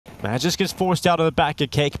Magisk gets forced out of the back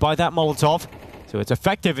of Cake by that Molotov. So it's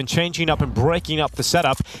effective in changing up and breaking up the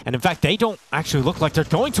setup. And in fact, they don't actually look like they're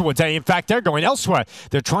going to a day. In fact, they're going elsewhere.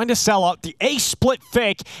 They're trying to sell out the A split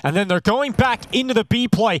fake, and then they're going back into the B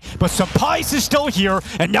play. But SunPayus is still here,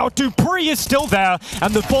 and now Dupree is still there,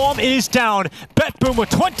 and the bomb is down. BetBoom with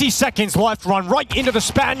 20 seconds left, run right into the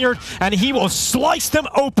Spaniard, and he will slice them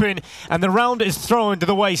open, and the round is thrown to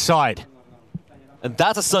the wayside. And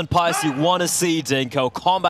that's a SunPayus you want to see, Dinko. Combat